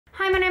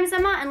my name's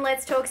Emma and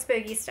let's talk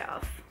spooky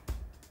stuff.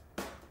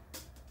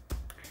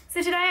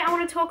 So today I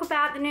want to talk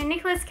about the new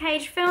Nicolas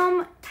Cage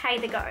film, Pay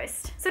the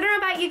Ghost. So I don't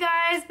know about you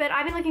guys, but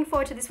I've been looking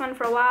forward to this one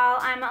for a while.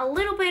 I'm a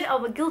little bit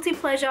of a guilty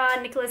pleasure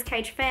Nicolas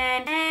Cage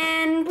fan,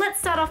 and let's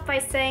start off by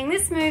saying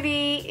this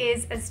movie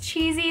is as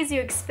cheesy as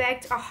you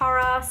expect a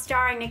horror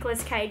starring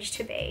Nicolas Cage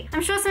to be.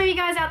 I'm sure some of you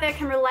guys out there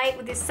can relate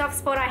with this soft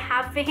spot I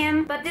have for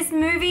him, but this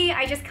movie,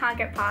 I just can't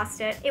get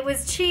past it. It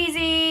was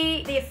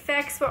cheesy, the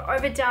effects were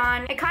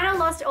overdone, it kind of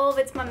lost all of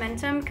its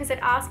momentum because it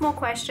asked more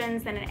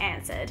questions than it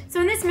answered.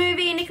 So in this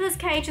movie, Nicolas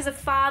Cage is a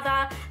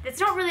father that's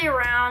not really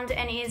around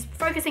and is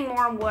focusing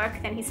more on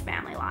work than his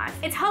family life.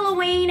 It's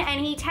Halloween and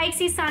he takes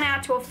his son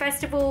out to a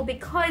festival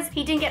because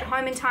he didn't get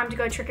home in time to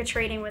go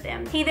trick-or-treating with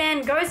him. He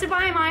then goes to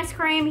buy him ice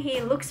cream, he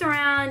looks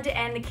around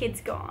and the kid's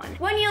gone.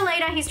 1 year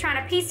later, he's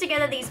trying to piece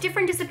together these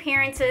different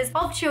disappearances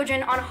of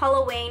children on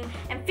Halloween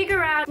and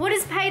figure out, what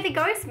does Pay the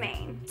Ghost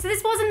mean? So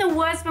this wasn't the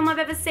worst film I've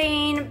ever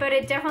seen, but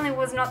it definitely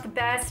was not the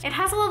best. It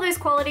has all of those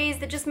qualities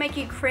that just make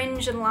you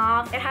cringe and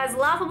laugh. It has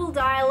laughable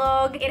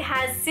dialogue, it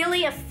has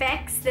silly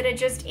effects that are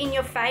just in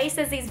your face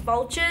as these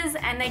vultures,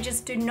 and they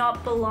just do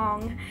not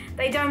belong.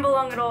 They don't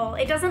belong at all.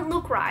 It doesn't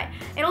look right.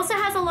 It also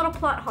has a lot of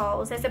plot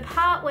holes. There's a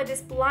part where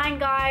this blind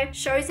guy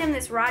shows him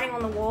this writing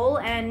on the wall,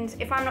 and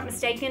if I'm not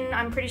mistaken,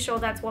 I'm pretty sure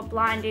that's what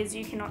blind is.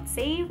 You cannot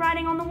see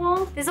writing on the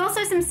wall. There's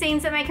also some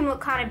scenes that make him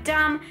look kind of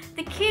dumb.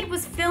 The kid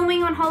was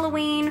filming on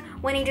Halloween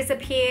when he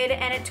disappeared,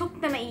 and it took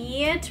them a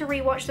year to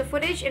rewatch the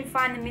footage and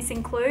find the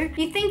missing clue.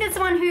 You'd think that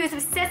someone who is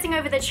obsessing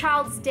over the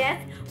child's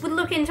death would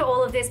look into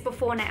all of this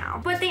before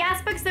now. But the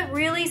aspects that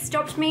really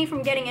stopped me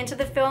from getting into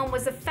the film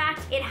was the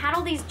fact it had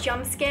all these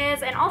jump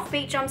scares and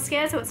offbeat jump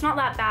scares, so it's not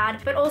that bad,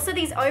 but also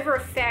these over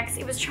effects.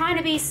 It was trying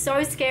to be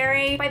so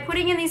scary by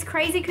putting in these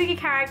crazy kooky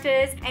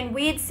characters and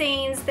weird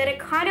scenes that it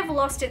kind of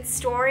lost its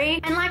story.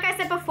 And like I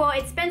said before,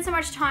 it spent so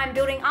much time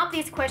building up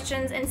these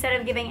questions instead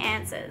of giving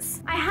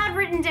answers. I had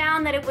written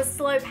down that it was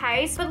slow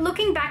paced, but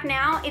looking back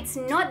now, it's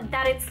not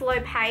that it's slow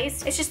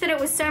paced, it's just that it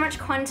was so much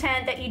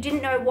content that you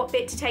didn't know what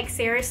bit to take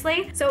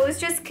seriously. So it was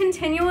just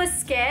continuous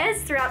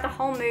scares throughout the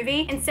whole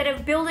movie instead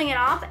of building it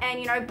up and,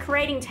 you know,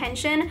 creating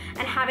tension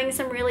and having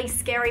some really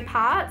scary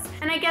parts.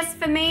 And I guess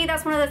for me,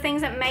 that's one of the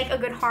things that make a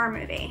good horror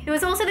movie. There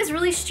was also this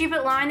really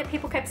stupid line that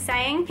people kept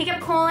saying. He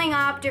kept calling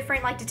up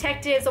different like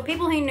detectives or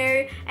people he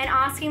knew and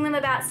asking them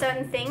about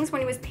certain things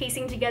when he was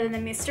piecing together the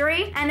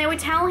mystery. And they would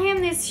tell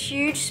him this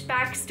huge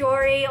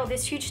backstory or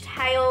this huge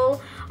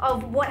tale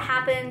of what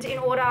happened in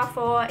order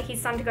for his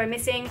son to go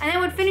missing. And they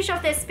would finish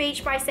off their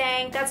speech by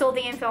saying, that's all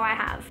the info I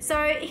have.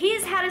 So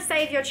here's how to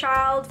save your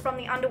child from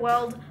the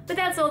underworld, but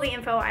that's all the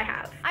info I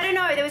have. I don't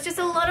know, there was just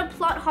a lot of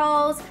plot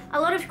holes,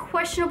 a lot of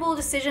questionable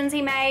decisions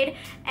he made,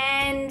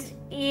 and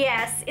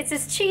yes, it's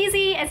as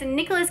cheesy as a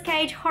Nicolas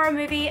Cage horror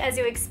movie as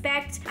you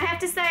expect. I have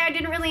to say I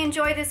didn't really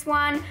enjoy this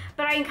one,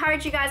 but I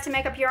encourage you guys to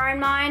make up your own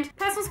mind.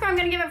 Personal score, I'm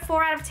gonna give it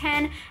 4 out of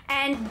 10,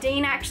 and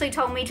Dean actually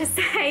told me to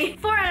say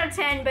 4 out of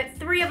 10, but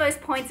 3 of those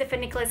points are for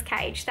Nicolas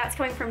Cage. That's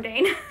coming from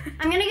Dean.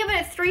 I'm gonna give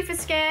it a 3 for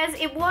scares.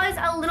 It was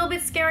a little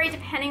bit scary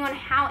depending on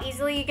how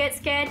easily you get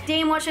scared.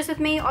 Dean watched this with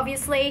me,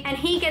 obviously, and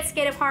he gets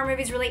scared of horror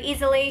movies really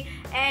easily,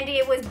 and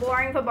it was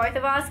boring for both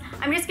of us.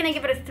 I'm just gonna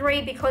give it a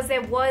 3 because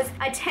there was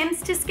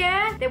attempts to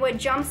scare, there were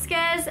jump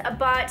scares,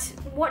 but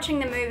watching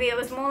the movie, it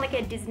was more like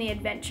a Disney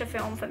adventure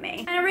film for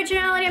me. And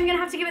originality, I'm gonna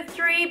have to give it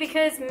 3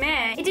 because,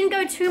 meh, it didn't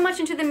go too much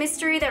into the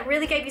mystery that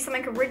really gave you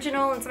something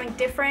original and something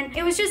different.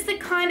 It was just the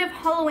kind of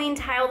Halloween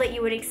tale that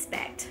you would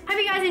expect. Hope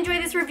you guys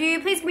enjoyed this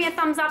review. Please give me a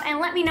thumbs up and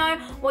let me know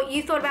what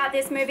you thought about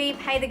this movie,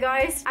 Pay the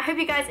Ghost. I hope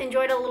you guys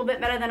enjoyed it a little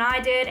bit better than I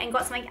did and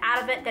got something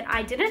out of it that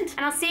I didn't.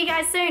 And I'll see you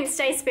guys soon.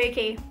 Stay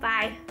spooky.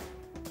 Bye.